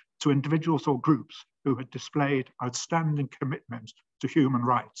 euros to individuals or groups who had displayed outstanding commitment to human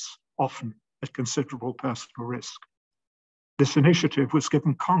rights, often at considerable personal risk. This initiative was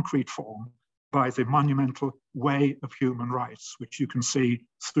given concrete form by the monumental Way of Human Rights, which you can see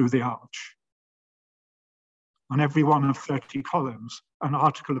through the arch. On every one of 30 columns, an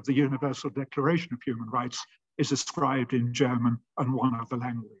article of the Universal Declaration of Human Rights is inscribed in German and one other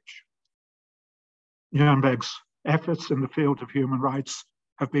language. Nuremberg's efforts in the field of human rights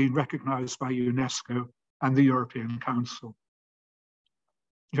have been recognized by UNESCO and the European Council.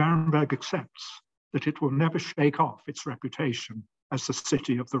 Nuremberg accepts that it will never shake off its reputation as the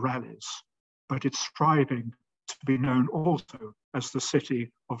city of the rallies, but it's striving to be known also as the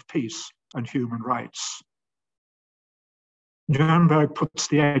city of peace and human rights. Nuremberg puts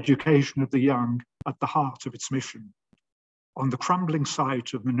the education of the young at the heart of its mission. On the crumbling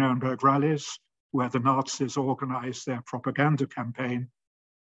site of the Nuremberg Rallies, where the Nazis organized their propaganda campaign,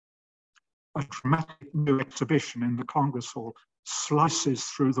 a dramatic new exhibition in the Congress Hall slices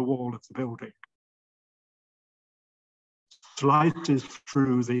through the wall of the building, slices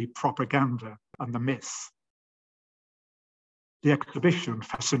through the propaganda and the myth. The exhibition,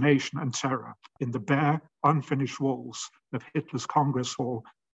 fascination and terror in the bare, unfinished walls of Hitler's Congress Hall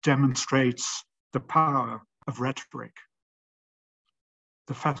demonstrates the power of rhetoric,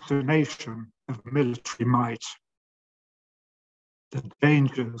 the fascination of military might, the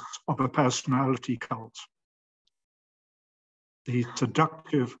dangers of a personality cult, the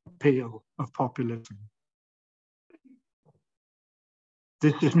seductive appeal of populism.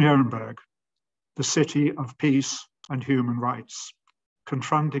 This is Nuremberg, the city of peace and human rights,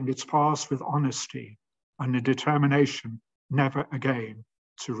 confronting its past with honesty and a determination never again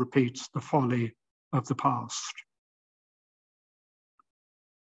to repeat the folly of the past.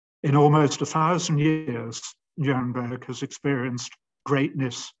 In almost 1,000 years, Nuremberg has experienced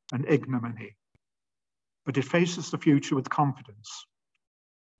greatness and ignominy, but it faces the future with confidence.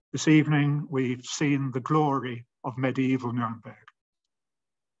 This evening, we've seen the glory of medieval Nuremberg.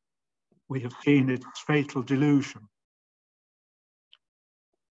 We have seen its fatal delusion,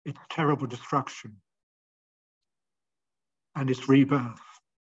 its terrible destruction, and its rebirth.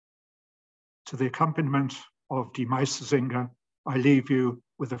 To the accompaniment of Die Meistersinger, I leave you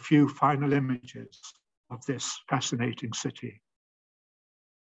with a few final images of this fascinating city.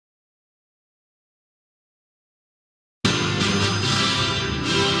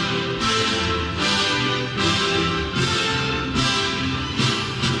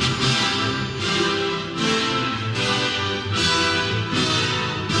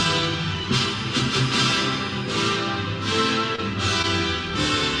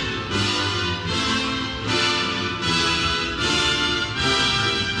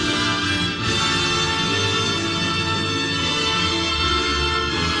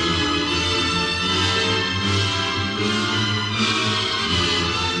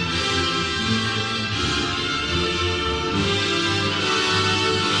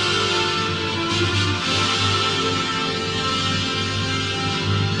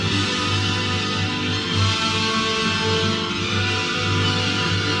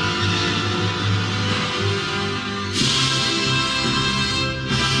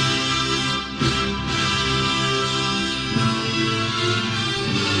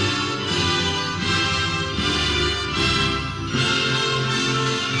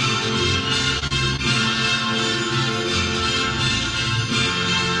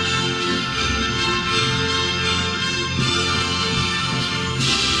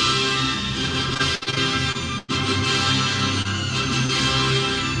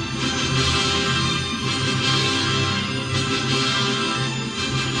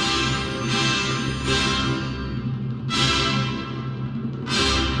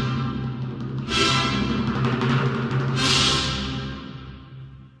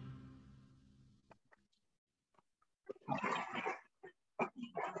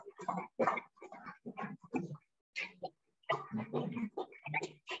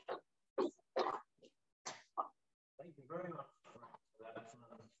 Thank you very much for that.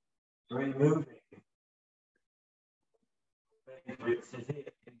 Very moving. Favorite city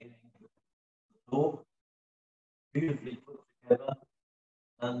at the beginning of the talk, beautifully put together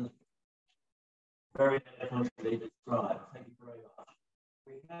and very eloquently described. Thank you very much.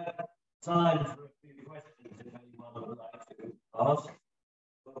 We have time for a few questions if anyone would like to ask.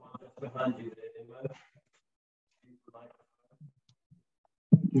 Got one just behind you there, Imo. If you would like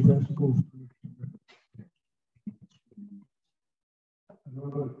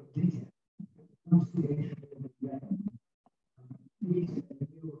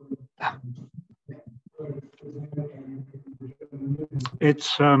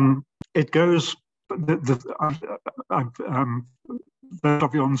It goes. Those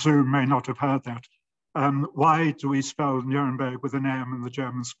of you on Zoom may not have heard that. Why do we spell Nuremberg with an M and the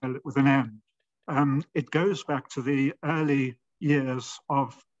Germans spell it with an N? It goes back to the early years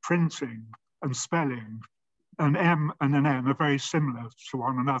of printing and spelling. An M and an N are very similar to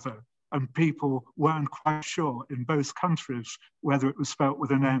one another, and people weren't quite sure in both countries whether it was spelt with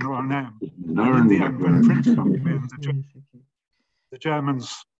an N or an M. And in the end, when Princeton came in, the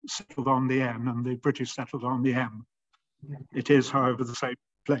Germans settled on the N and the British settled on the M. It is, however, the same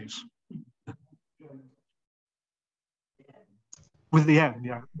place. With the N,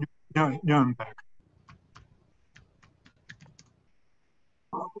 yeah, Nuremberg.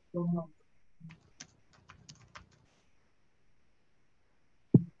 Well,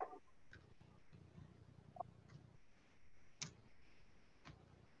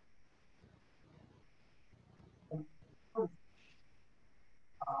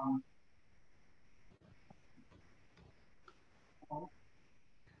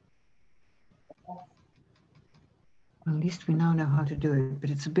 at least we now know how to do it, but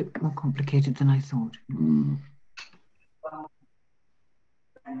it's a bit more complicated than I thought. Mm.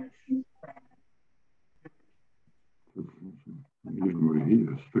 Even where he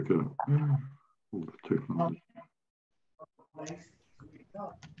is, look at all the technology.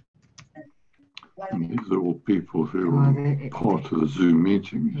 And these are all people who are part of the Zoom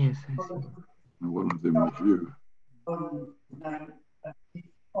meeting. Yes, I see. And one of them is you.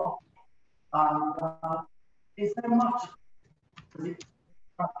 Is there much?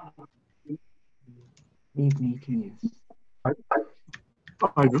 Leave meeting, yes.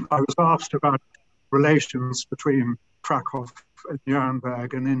 I was asked about relations between Krakow and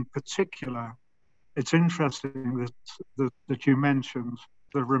Nuremberg, and in particular, it's interesting that you mentioned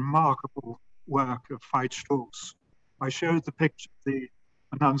the remarkable work of Veit Stoss. I showed the picture, the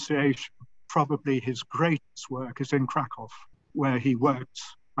Annunciation. Probably his greatest work is in Krakow, where he worked,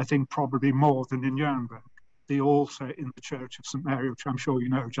 I think, probably more than in Nuremberg. The altar in the Church of St. Mary, which I'm sure you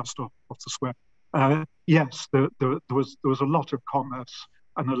know, just off the square. Yes, there was a lot of commerce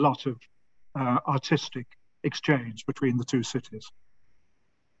and a lot of artistic exchange between the two cities.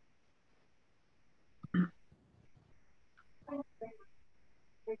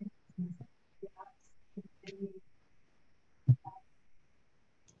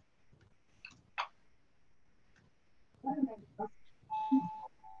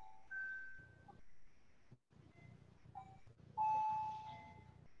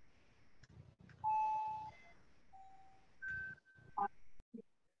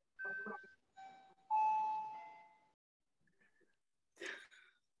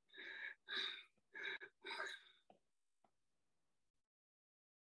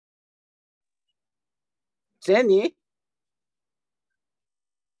 Jenny?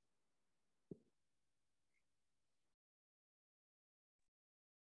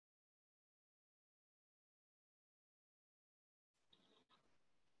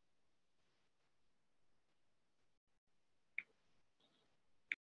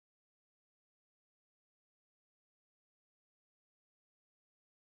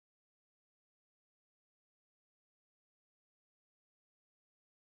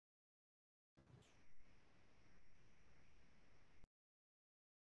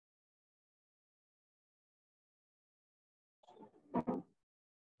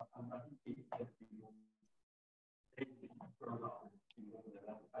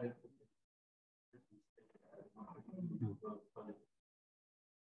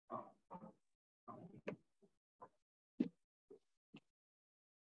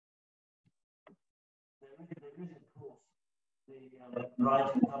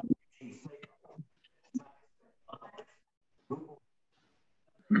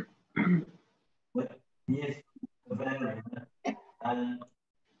 Yes, very, and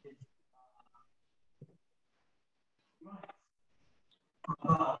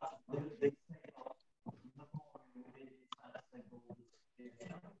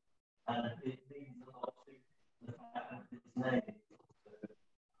and it means a lot to the fact that its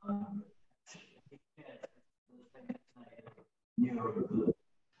name Nuremberg.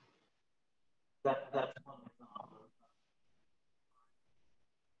 That's one example.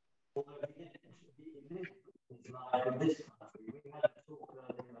 Although he lived his life in this country, we had a talk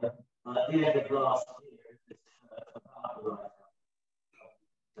earlier at the end of last year in this about the right.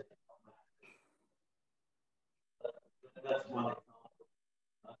 That's one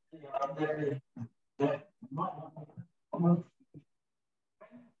example.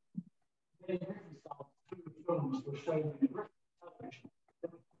 Films were shown in British television.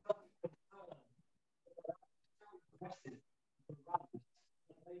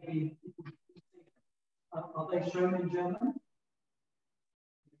 Are they shown in German?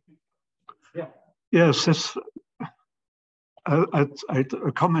 Yeah. Yes, this a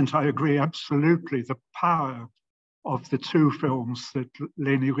comment I agree absolutely. The power of the two films that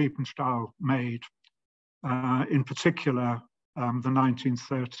Leni Riefenstahl made, in particular the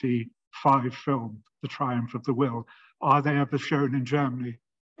 1935 film, The Triumph of the Will. Are they ever shown in Germany?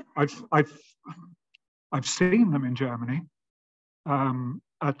 I've seen them in Germany,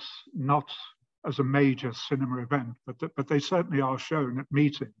 not as a major cinema event, but they certainly are shown at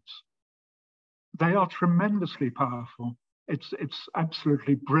meetings. They are tremendously powerful. It's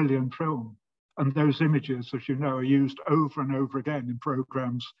absolutely brilliant film. And those images, as you know, are used over and over again in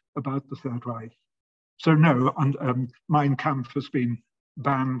programs about the Third Reich. So no, and Mein Kampf has been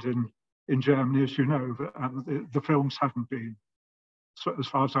banned in Germany, as you know, but the films haven't been. So as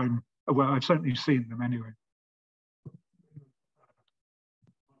far as I'm aware, I've certainly seen them anyway.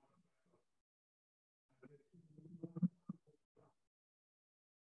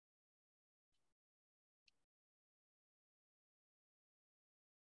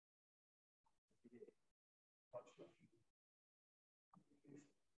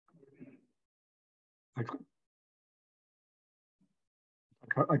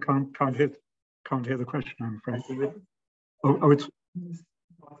 I can't hear the question, I'm afraid. Oh, it's.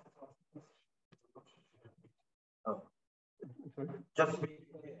 Just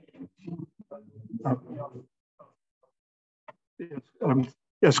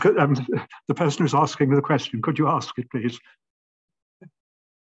yes, the person who's asking the question, could you ask it, please?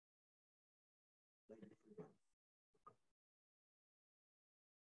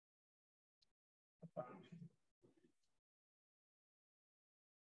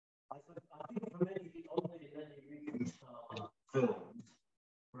 I think for many, only recent films,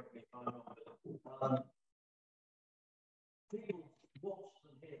 correct me if I'm wrong, people watched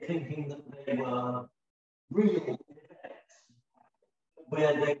them here thinking that they were real effects,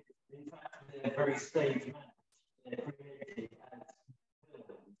 where they, in fact, they're very stage managed. They're created as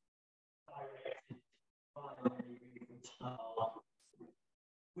films, directed by a recent style,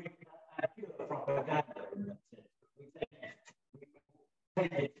 with pure propaganda in that sense. We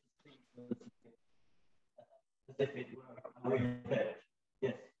take it as if it were a real effect.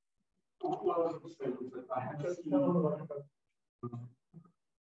 Yes.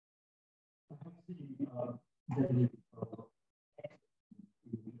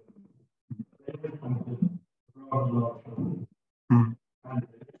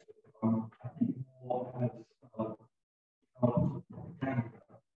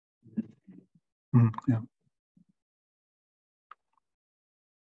 Yeah.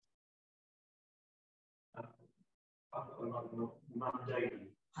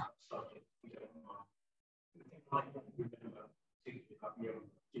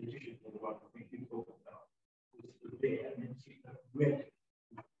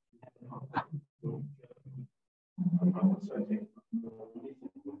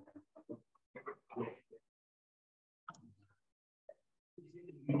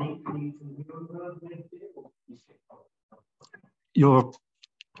 You're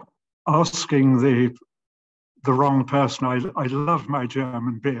asking the wrong person. I love my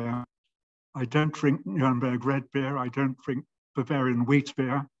German beer. I don't drink Nuremberg red beer. I don't drink Bavarian wheat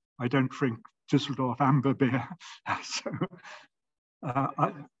beer. I don't drink Düsseldorf amber beer. So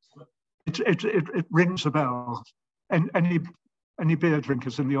it rings a bell. And any beer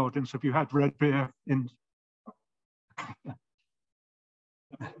drinkers in the audience, have you had red beer in?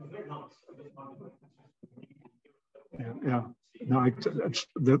 Yeah. No,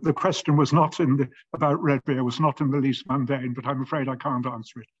 the question was not about red beer, was not in the least mundane, but I'm afraid I can't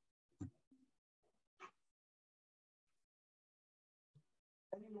answer it.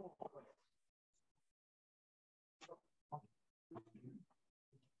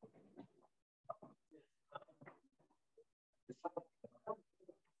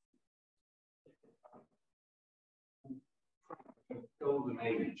 Golden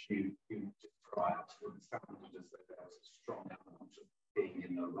age you described, it sounded as though there was a strong element of being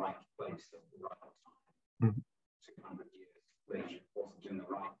in the right place at the right time. 200 years later, it wasn't in the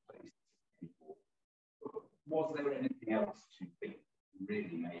right place anymore. Was there anything else you think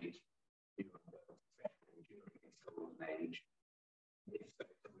really made Nuremberg special during its golden age? If so,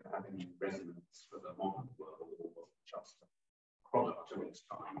 did it have any resonance for the modern world, or was it just a product of its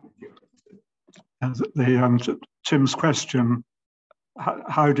time? And Tim's question,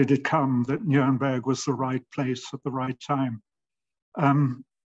 how did it come that Nuremberg was the right place at the right time? I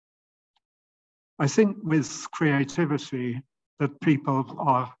think with creativity that people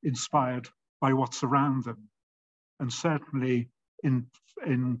are inspired by what's around them. And certainly in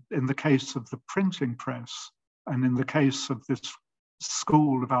the case of the printing press and in the case of this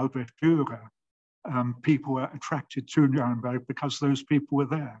school of Albrecht Dürer, people were attracted to Nuremberg because those people were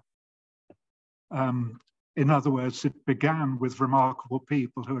there. In other words, it began with remarkable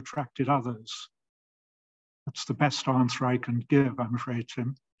people who attracted others. That's the best answer I can give, I'm afraid,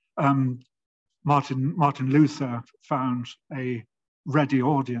 Tim. Martin Luther found a ready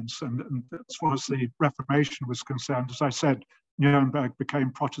audience, and as far as the Reformation was concerned, as I said, Nuremberg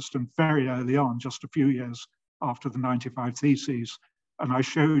became Protestant very early on, just a few years after the 95 Theses. And I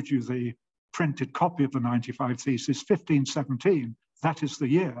showed you the printed copy of the 95 Theses, 1517. That is the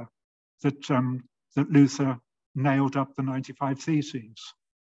year that Luther nailed up the 95 Theses.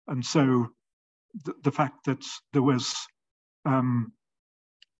 And so the fact that there was,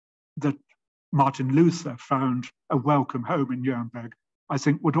 that Martin Luther found a welcome home in Nuremberg, I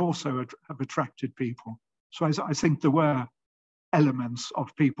think would also have attracted people. So I think there were elements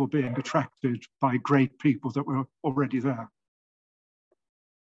of people being attracted by great people that were already there.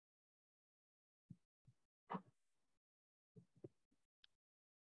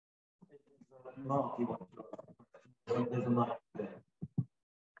 Mark, you want to there's a mic there.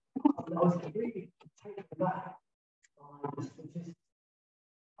 I was really taken aback by the statistics.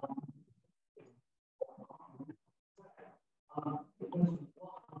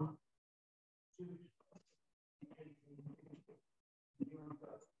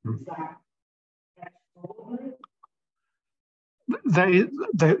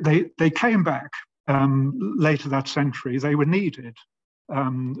 They came back later that century. They were needed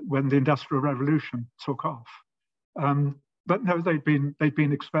when the Industrial Revolution took off. But no, they'd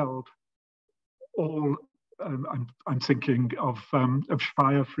been expelled. All I'm thinking of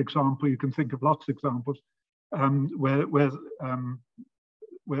Speyer, for example. You can think of lots of examples where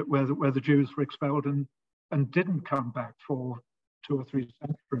the Jews were expelled and didn't come back for 2 or 3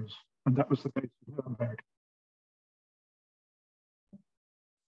 centuries, and that was the case of Nuremberg.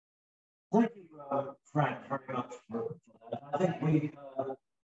 Thank you, Frank, very much for that. I think we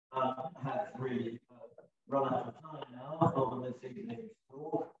have really run out of time now on this evening's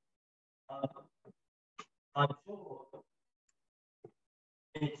talk. I'm sure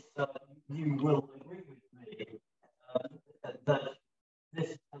it's, you will agree with me that this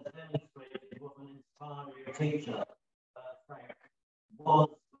has demonstrated what an inspiring teacher Frank was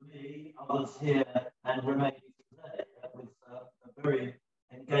for me, others here, and remains today. That was a very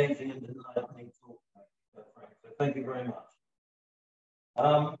engaging and enlightening talk, Frank. So thank you very much.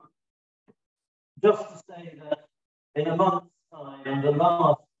 Just to say that in a month's time, the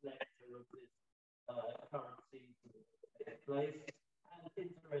last lecture of this current season will take place, and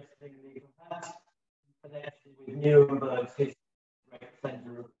interestingly, perhaps in connection with Nuremberg's history,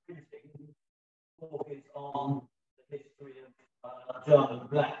 Centre of Printing, talk is on the history of German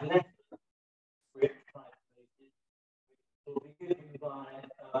black letters, which typefaces, which will be given by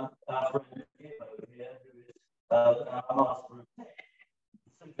our friend Gio here, who is our master of text.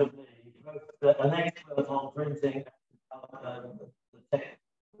 Simply, both an expert on printing and the text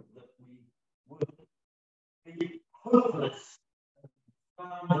that we would be hopeless,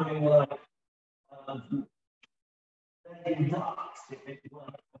 foundering like ducks if it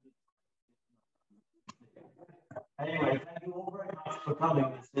weren't. Anyway, thank you all very much for coming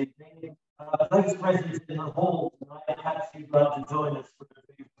this evening. Those present in the hall tonight, perhaps you'd like to join us for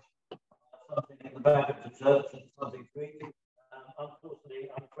something at the back of the church and something to eat. Unfortunately,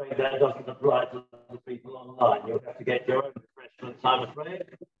 I'm afraid that doesn't apply to the people online. You'll have to get your own refreshments, I'm afraid.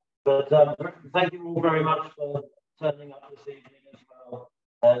 But thank you all very much for turning up this evening as well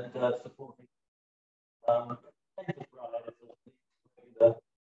and supporting